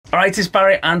Alright, it's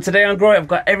Barry, and today on Grow It, I've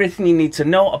got everything you need to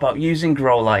know about using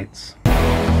grow lights.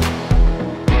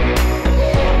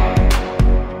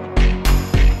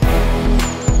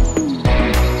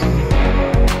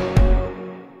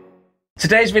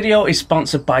 Today's video is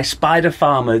sponsored by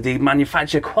Farmer. They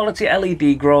manufacture quality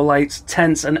LED grow lights,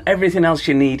 tents and everything else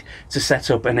you need to set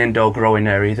up an indoor growing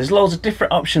area. There's loads of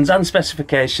different options and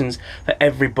specifications for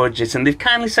every budget, and they've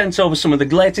kindly sent over some of the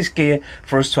latest gear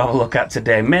for us to have a look at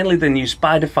today. Mainly the new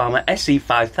Farmer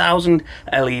SE5000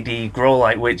 LED grow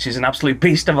light, which is an absolute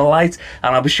beast of a light,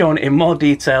 and I'll be showing it in more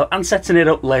detail and setting it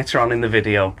up later on in the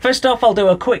video. First off, I'll do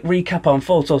a quick recap on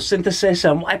photosynthesis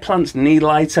and why plants need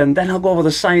light, and then I'll go over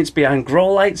the science behind grow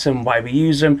lights and why we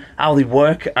use them, how they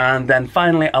work, and then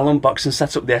finally I'll unbox and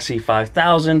set up the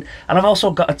SE5000, and I've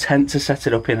also got a tent to set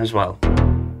it up in as well.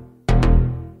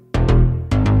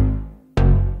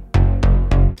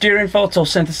 During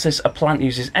photosynthesis, a plant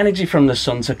uses energy from the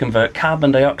sun to convert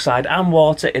carbon dioxide and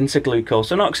water into glucose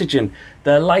and oxygen.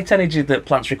 The light energy that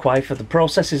plants require for the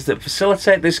processes that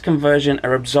facilitate this conversion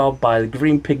are absorbed by the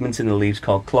green pigment in the leaves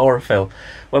called chlorophyll.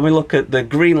 When we look at the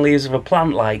green leaves of a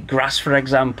plant like grass, for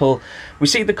example, we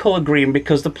see the colour green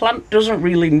because the plant doesn't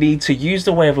really need to use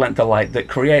the wavelength of light that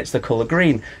creates the colour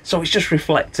green, so it's just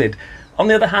reflected. On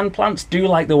the other hand, plants do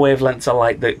like the wavelengths of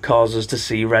light that cause us to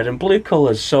see red and blue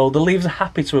colours, so the leaves are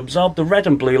happy to absorb the red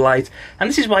and blue light, and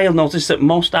this is why you'll notice that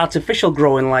most artificial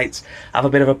growing lights have a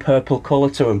bit of a purple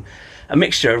colour to them, a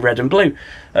mixture of red and blue.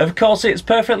 Of course, it's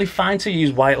perfectly fine to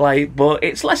use white light, but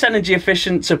it's less energy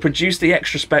efficient to produce the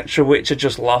extra spectra which are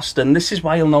just lost, and this is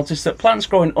why you'll notice that plants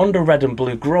growing under red and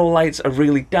blue grow lights are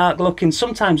really dark looking,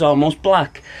 sometimes almost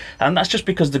black, and that's just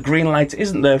because the green light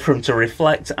isn't there for them to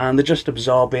reflect, and they're just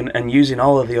absorbing and using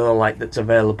all of the other light that's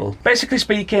available. Basically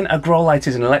speaking, a grow light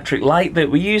is an electric light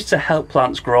that we use to help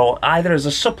plants grow, either as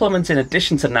a supplement in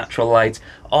addition to natural light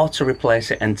or to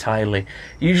replace it entirely.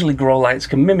 Usually grow lights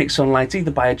can mimic sunlight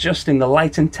either by adjusting the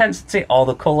light intensity or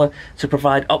the colour to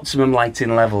provide optimum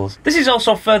lighting levels. This is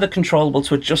also further controllable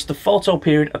to adjust the photo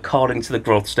period according to the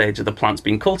growth stage of the plants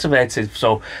being cultivated.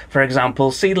 So for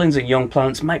example, seedlings and young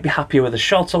plants might be happier with a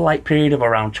shorter light period of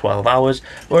around 12 hours,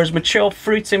 whereas mature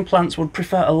fruiting plants would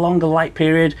prefer a longer light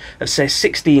period of say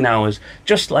 16 hours,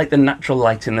 just like the natural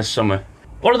light in the summer.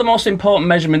 One of the most important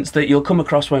measurements that you'll come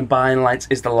across when buying lights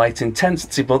is the light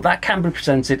intensity, but that can be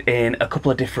presented in a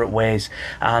couple of different ways.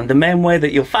 And the main way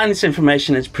that you'll find this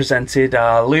information is presented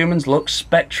are lumens, lux,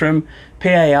 spectrum,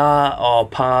 PAR or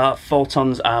PAR,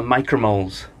 photons and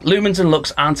micromoles. Lumens and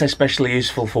lux aren't especially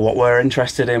useful for what we're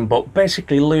interested in, but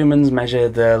basically lumens measure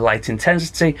the light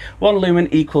intensity. 1 lumen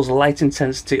equals the light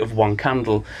intensity of 1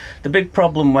 candle. The big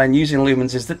problem when using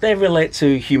lumens is that they relate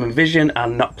to human vision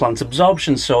and not plant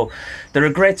absorption, so they're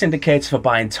a great indicator for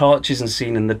buying torches and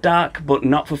seeing in the dark, but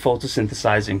not for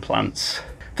photosynthesizing plants.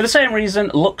 For the same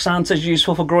reason, lux aren't as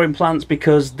useful for growing plants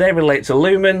because they relate to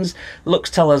lumens.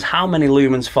 Lux tell us how many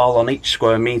lumens fall on each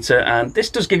square metre, and this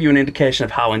does give you an indication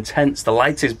of how intense the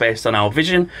light is based on our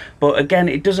vision, but again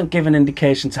it doesn't give an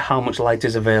indication to how much light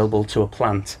is available to a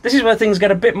plant. This is where things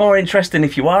get a bit more interesting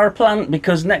if you are a plant,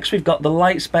 because next we've got the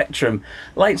light spectrum.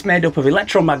 Light's made up of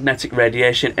electromagnetic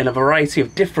radiation in a variety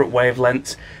of different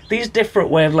wavelengths. These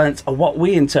different wavelengths are what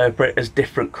we interpret as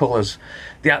different colours.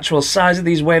 The actual size of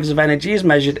these waves of energy is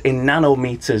measured in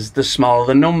nanometers. The smaller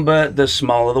the number, the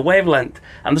smaller the wavelength.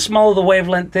 And the smaller the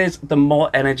wavelength is, the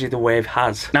more energy the wave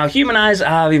has. Now, human eyes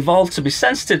have evolved to be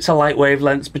sensitive to light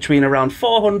wavelengths between around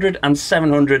 400 and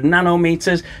 700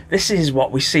 nanometers. This is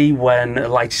what we see when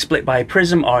light is split by a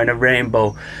prism or in a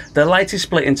rainbow. The light is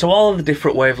split into all of the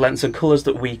different wavelengths and colours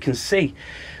that we can see.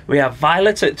 We have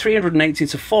violet at 380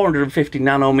 to 450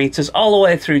 nanometers, all the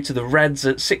way through to the reds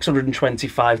at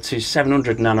 625 to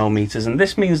 700 nanometers, and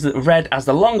this means that red has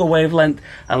the longer wavelength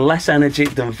and less energy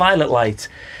than violet light.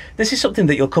 This is something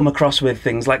that you'll come across with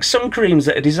things like sun creams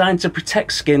that are designed to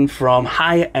protect skin from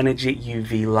higher energy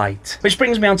UV light. Which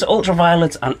brings me on to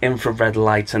ultraviolet and infrared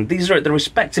light, and these are at the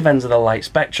respective ends of the light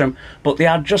spectrum, but they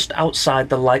are just outside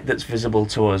the light that's visible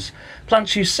to us.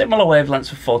 Plants use similar wavelengths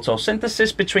for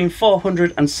photosynthesis between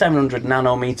 400 and 700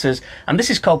 nanometers, and this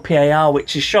is called PAR,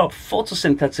 which is short for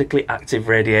photosynthetically active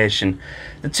radiation.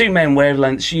 The two main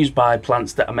wavelengths used by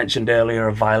plants that I mentioned earlier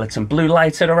are violet and blue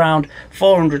light at around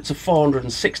 400 to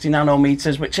 460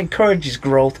 nanometers, which encourages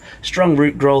growth, strong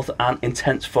root growth and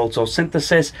intense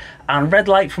photosynthesis, and red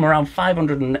light from around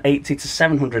 580 to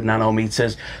 700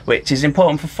 nanometers, which is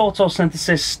important for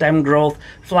photosynthesis, stem growth,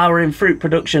 flowering, fruit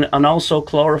production and also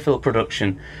chlorophyll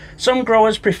production. Some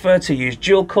growers prefer to use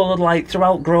dual coloured light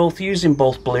throughout growth, using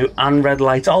both blue and red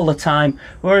light all the time,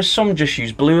 whereas some just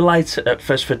use blue light at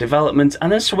first for development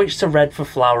and then switch to red for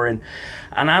flowering.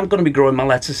 and I'm going to be growing my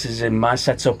lettuces in my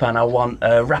setup, and I want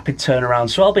a rapid turnaround,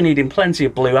 so I'll be needing plenty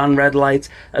of blue and red light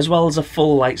as well as a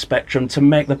full light spectrum to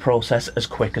make the process as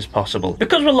quick as possible.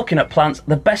 Because we're looking at plants,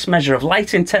 the best measure of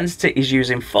light intensity is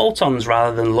using photons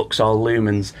rather than lux or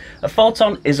lumens. A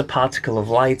photon is a particle of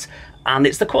light, and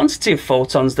it's the quantity of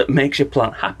photons that makes your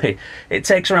plant happy. It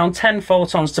takes around 10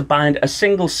 photons to bind a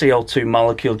single CO2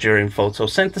 molecule during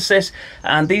photosynthesis,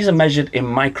 and these are measured in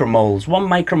micromoles. 1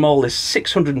 micromole is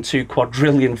 602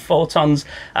 quadrillion photons,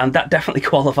 and that definitely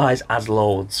qualifies as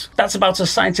loads. That's about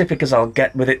as scientific as I'll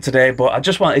get with it today, but I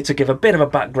just wanted to give a bit of a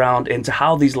background into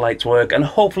how these lights work, and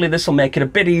hopefully this will make it a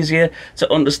bit easier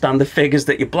to understand the figures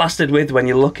that you're blasted with when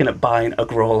you're looking at buying a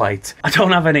grow light. I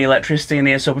don't have any electricity in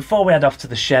here, so before we head off to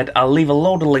the shed, I'll leave a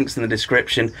load of links in the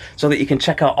description so that you can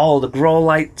check out all the grow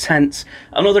light, tents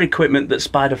and other equipment that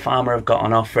Spider Farmer have got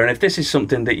on offer. And if this is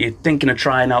something that you're thinking of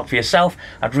trying out for yourself,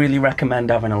 I'd really recommend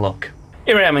having a look.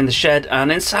 Here I am in the shed,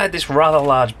 and inside this rather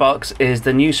large box is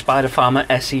the new Spider Farmer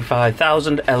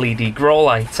SE5000 LED grow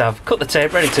light. I've cut the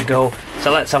tape ready to go,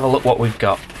 so let's have a look what we've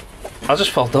got. I'll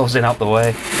just fold those in out the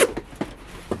way.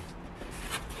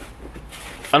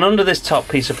 And under this top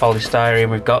piece of polystyrene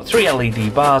we've got 3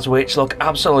 LED bars which look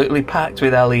absolutely packed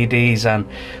with LEDs, and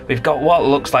we've got what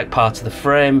looks like part of the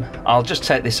frame. I'll just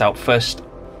take this out first.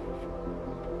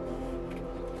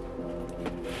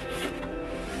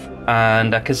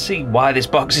 And I can see why this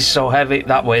box is so heavy.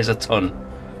 That weighs a ton.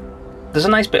 There's a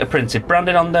nice bit of printed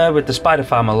branding on there with the Spider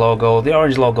Farmer logo. The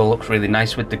orange logo looks really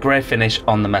nice with the grey finish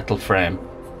on the metal frame.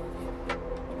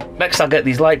 Next I'll get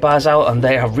these light bars out, and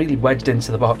they are really wedged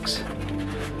into the box.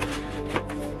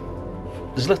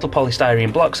 There's little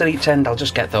polystyrene blocks at each end. I'll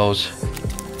just get those.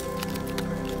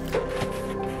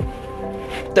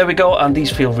 There we go, and these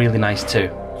feel really nice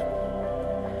too.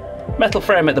 Metal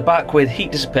frame at the back with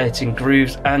heat dissipating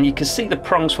grooves, and you can see the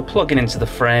prongs for plugging into the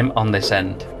frame on this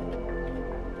end.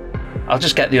 I'll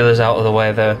just get the others out of the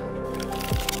way there.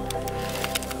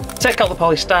 Take out the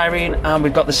polystyrene, and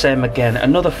we've got the same again,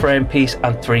 another frame piece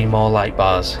and 3 more light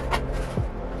bars.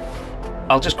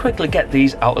 I'll just quickly get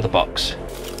these out of the box.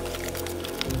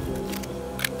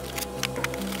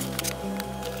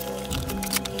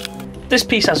 This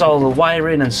piece has all the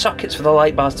wiring and sockets for the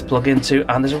light bars to plug into,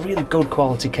 and there's a really good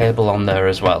quality cable on there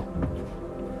as well.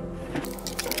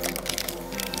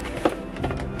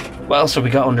 What else have we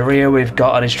got under here? We've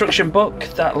got an instruction book.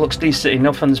 That looks decent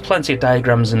enough, and there's plenty of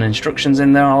diagrams and instructions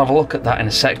in there. I'll have a look at that in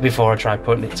a sec before I try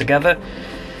putting it together.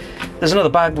 There's another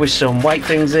bag with some white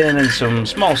things in and some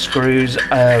small screws.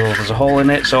 Well, there's a hole in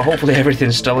it, so hopefully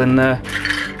everything's still in there.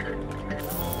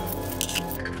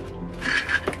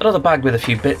 Another bag with a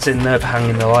few bits in there for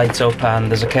hanging the light up,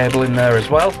 and there's a cable in there as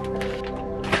well.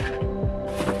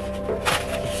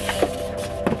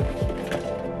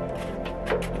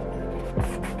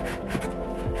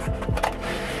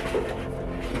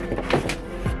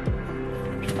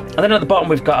 And then at the bottom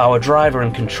we've got our driver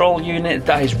and control unit.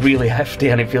 That is really hefty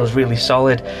and it feels really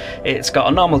solid. It's got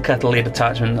a normal kettle lead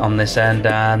attachment on this end,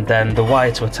 and then the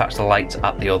wire to attach the lights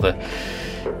at the other.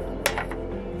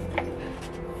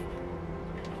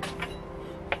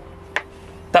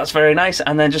 That's very nice,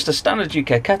 and then just a standard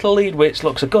UK kettle lead which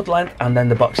looks a good length, and then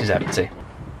the box is empty.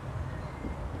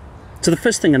 So the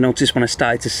first thing I noticed when I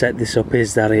started to set this up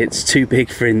is that it's too big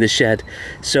for in the shed.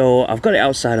 So I've got it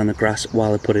outside on the grass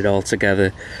while I put it all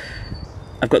together.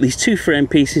 I've got these 2 frame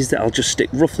pieces that I'll just stick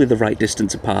roughly the right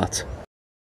distance apart.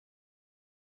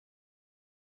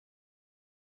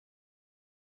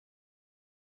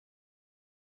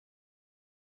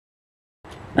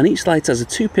 And each light has a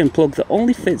 2-pin plug that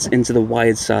only fits into the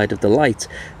wired side of the light.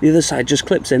 The other side just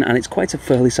clips in, and it's quite a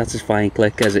fairly satisfying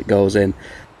click as it goes in.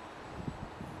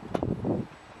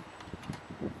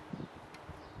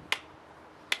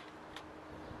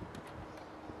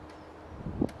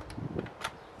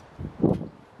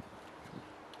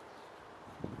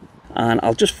 And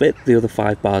I'll just fit the other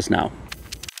 5 bars now.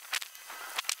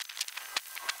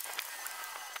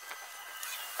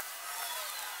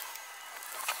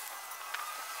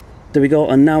 There we go,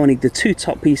 and now I need the 2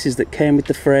 top pieces that came with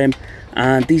the frame,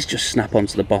 and these just snap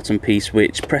onto the bottom piece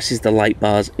which presses the light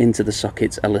bars into the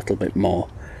sockets a little bit more.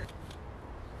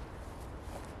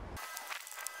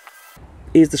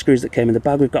 Here's the screws that came in the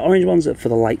bag. We've got orange ones for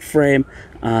the light frame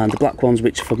and the black ones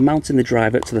which are for mounting the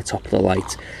driver to the top of the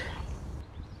light.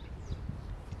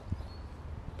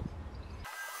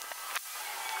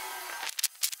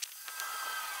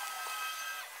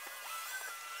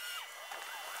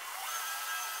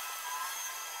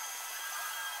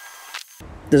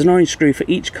 There's an orange screw for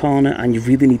each corner, and you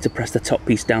really need to press the top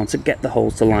piece down to get the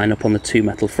holes to line up on the 2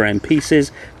 metal frame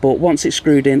pieces, but once it's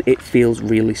screwed in it feels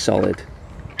really solid.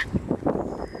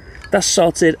 That's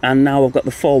sorted, and now I've got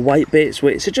the 4 white bits,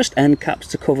 which are just end caps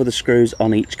to cover the screws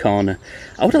on each corner.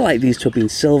 I would have liked these to have been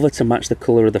silver to match the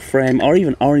colour of the frame, or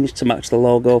even orange to match the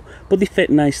logo, but they fit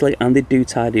nicely and they do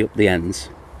tidy up the ends.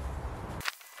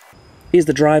 Here's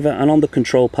the driver, and on the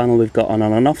control panel we've got an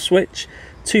on and off switch,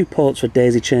 2 ports for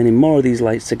daisy chaining more of these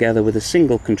lights together with a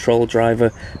single control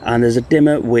driver, and there's a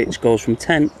dimmer which goes from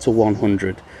 10 to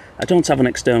 100. I don't have an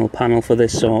external panel for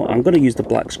this, so I'm going to use the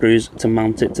black screws to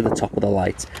mount it to the top of the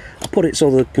light. I'll put it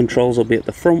so the controls will be at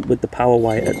the front with the power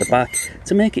wire at the back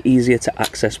to make it easier to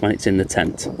access when it's in the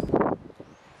tent.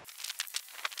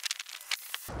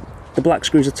 The black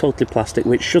screws are totally plastic,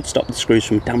 which should stop the screws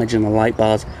from damaging the light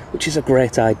bars, which is a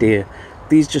great idea.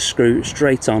 These just screw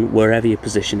straight on wherever you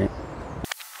position it.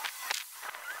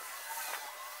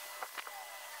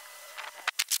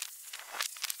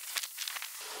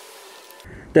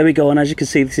 There we go, and as you can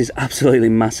see, this is absolutely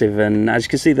massive, and as you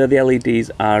can see there, the LEDs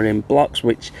are in blocks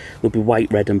which will be white,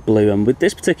 red and blue, and with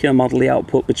this particular model the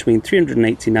output between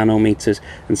 380 nanometers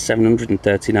and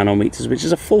 730 nanometers, which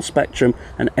is a full spectrum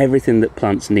and everything that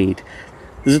plants need.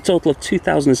 There's a total of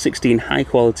 2016 high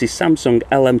quality Samsung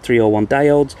LM301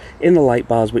 diodes in the light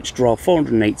bars, which draw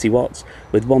 480 watts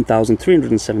with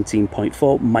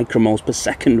 1317.4 micromoles per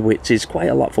second, which is quite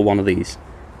a lot for one of these.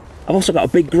 I've also got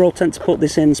a big grow tent to put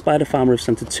this in. Spider Farmer have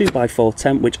sent a 2x4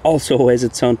 tent which also weighs a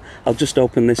ton. I'll just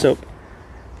open this up.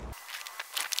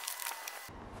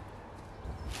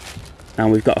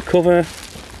 And we've got a cover.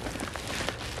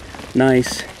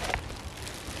 Nice.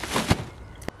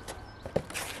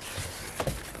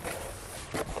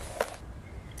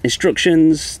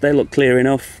 Instructions, they look clear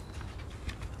enough.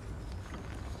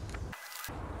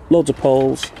 Loads of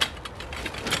poles.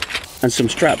 And some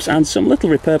straps and some little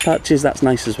repair patches, that's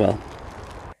nice as well.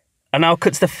 And now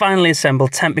cut to the finally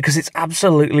assembled tent because it's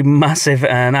absolutely massive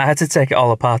and I had to take it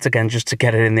all apart again just to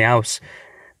get it in the house.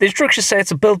 The instructions say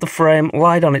to build the frame,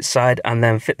 lie it on its side and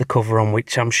then fit the cover on,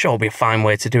 which I'm sure will be a fine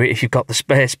way to do it if you've got the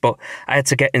space, but I had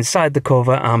to get inside the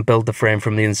cover and build the frame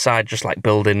from the inside, just like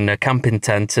building a camping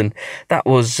tent, and that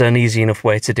was an easy enough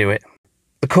way to do it.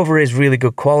 The cover is really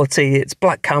good quality. It's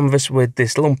black canvas with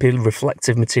this lumpy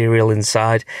reflective material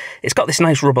inside. It's got this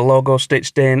nice rubber logo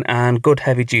stitched in and good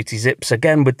heavy duty zips,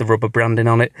 again with the rubber branding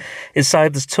on it.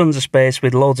 Inside there's tons of space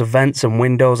with loads of vents and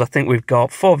windows. I think we've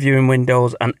got 4 viewing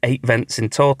windows and 8 vents in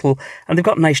total, and they've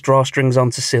got nice drawstrings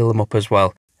on to seal them up as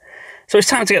well. So it's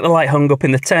time to get the light hung up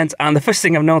in the tent, and the first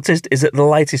thing I've noticed is that the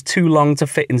light is too long to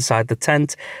fit inside the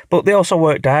tent, but they also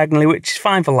work diagonally, which is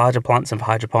fine for larger plants and for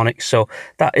hydroponics, so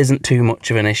that isn't too much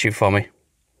of an issue for me.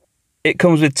 It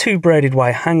comes with 2 braided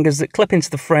wire hangers that clip into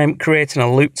the frame, creating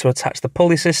a loop to attach the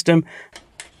pulley system.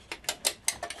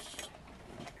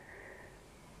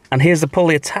 And here's the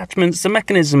pulley attachments. The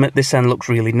mechanism at this end looks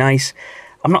really nice.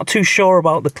 I'm not too sure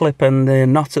about the clip and the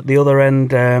knot at the other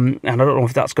end, and I don't know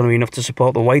if that's going to be enough to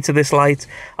support the weight of this light.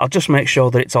 I'll just make sure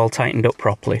that it's all tightened up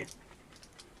properly.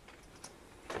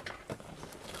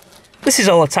 This is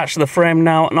all attached to the frame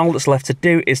now, and all that's left to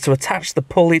do is to attach the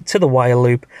pulley to the wire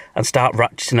loop and start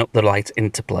ratcheting up the light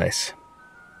into place.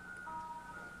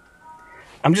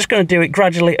 I'm just going to do it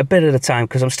gradually, a bit at a time,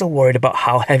 because I'm still worried about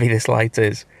how heavy this light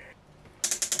is.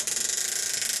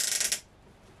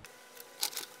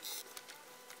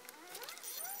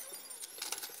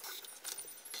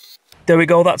 There we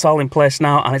go, that's all in place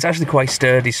now, and it's actually quite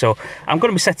sturdy, so I'm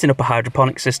going to be setting up a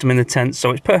hydroponic system in the tent, so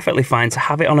it's perfectly fine to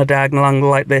have it on a diagonal angle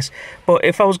like this, but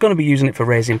if I was going to be using it for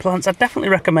raising plants, I'd definitely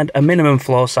recommend a minimum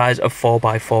floor size of 4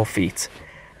 by 4 feet.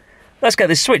 Let's get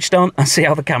this switched on and see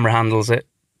how the camera handles it.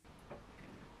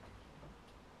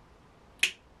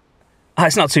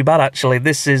 It's not too bad actually.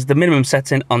 This is the minimum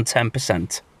setting on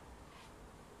 10%.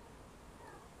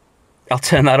 I'll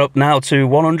turn that up now to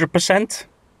 100%.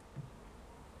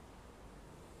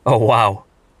 Oh wow.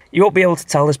 You won't be able to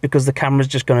tell this because the camera's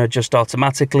just going to adjust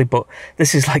automatically, but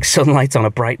this is like sunlight on a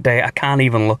bright day. I can't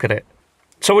even look at it.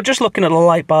 So we're just looking at the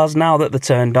light bars now that they're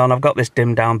turned on. I've got this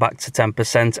dimmed down back to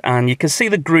 10%, and you can see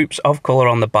the groups of colour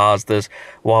on the bars. There's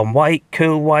warm white,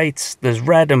 cool white, there's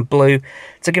red and blue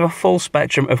to give a full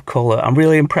spectrum of colour. I'm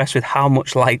really impressed with how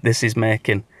much light this is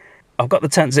making. I've got the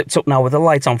tent zipped up now with the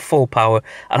light on full power,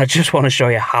 and I just want to show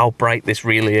you how bright this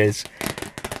really is.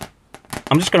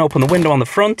 I'm just going to open the window on the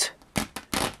front.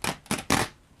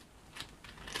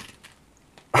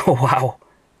 Oh wow.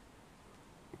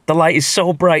 The light is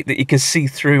so bright that you can see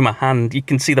through my hand. You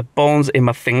can see the bones in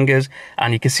my fingers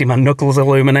and you can see my knuckles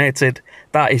illuminated.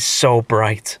 That is so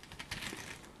bright.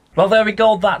 Well, there we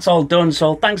go, that's all done.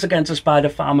 So thanks again to Spider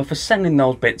Farmer for sending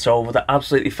those bits over. They're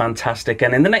absolutely fantastic.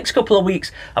 And in the next couple of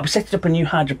weeks, I'll be setting up a new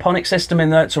hydroponic system in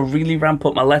there to really ramp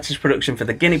up my lettuce production for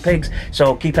the guinea pigs.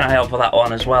 So keep an eye out for that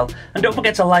one as well. And don't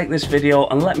forget to like this video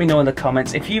and let me know in the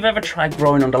comments if you've ever tried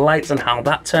growing under lights and how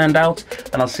that turned out.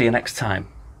 And I'll see you next time.